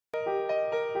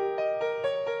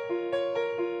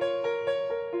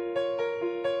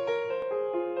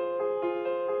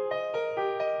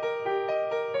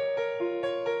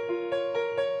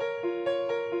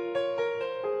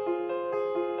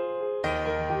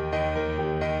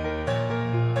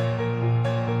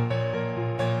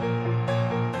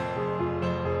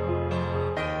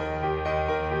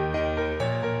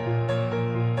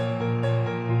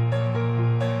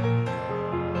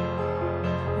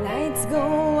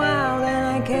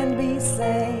can't be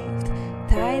saved,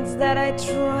 tides that I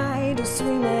try to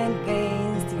swim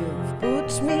against. You've put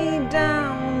me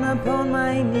down upon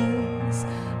my knees.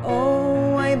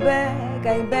 Oh, I beg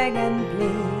and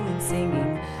plead,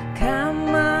 singing,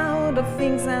 come out of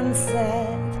things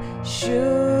unsaid.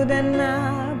 Shoot an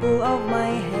apple of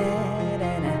my head,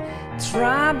 and a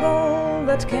trouble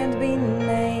that can't be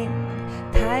named.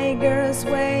 Tigers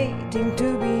waiting to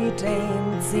be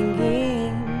tamed,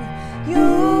 singing,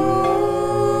 you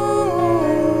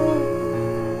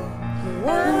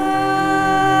are,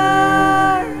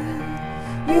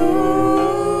 you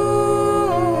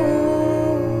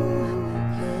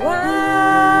are.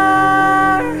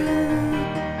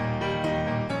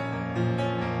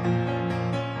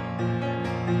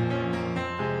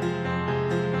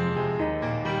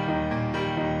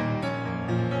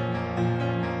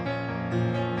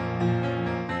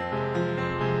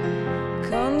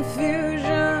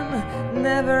 Confusion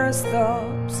never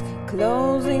stops,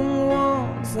 closing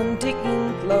walls and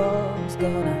ticking clocks.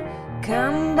 Gonna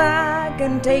come back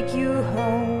and take you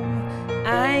home.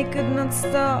 I could not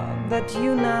stop, that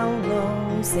you now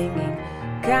know, singing,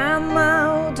 come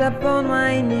out upon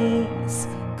my knees.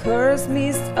 Curse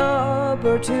missed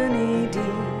opportunities,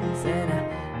 and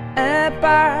a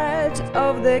part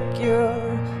of the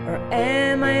cure, or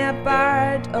am I a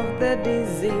part of the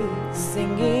disease?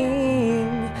 Singing,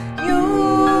 you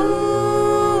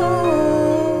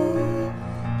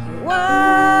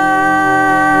are,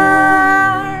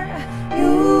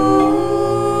 you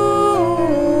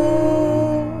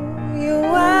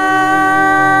are, you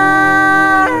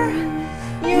are,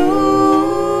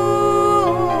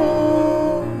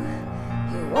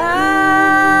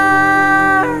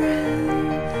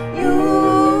 you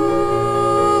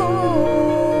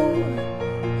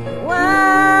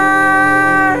are,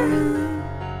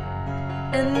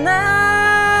 and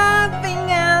nothing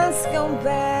else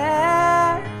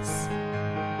compares,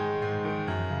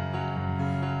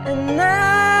 and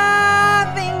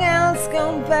nothing else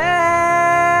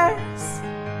compares,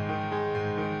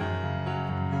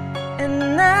 and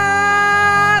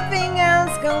nothing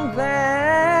else compares.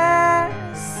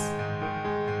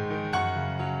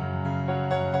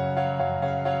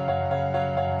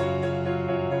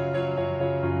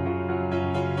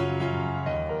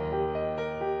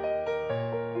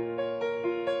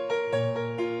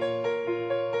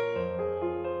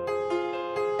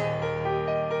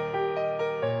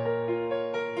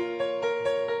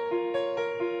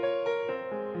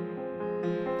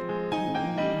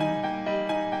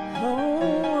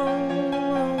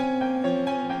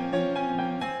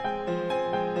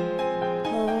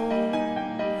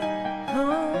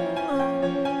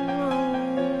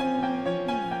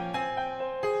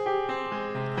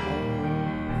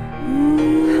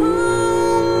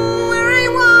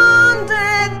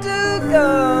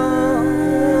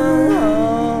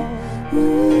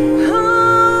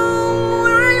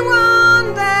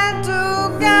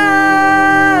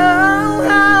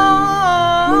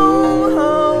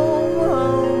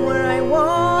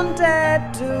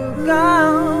 To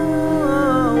go.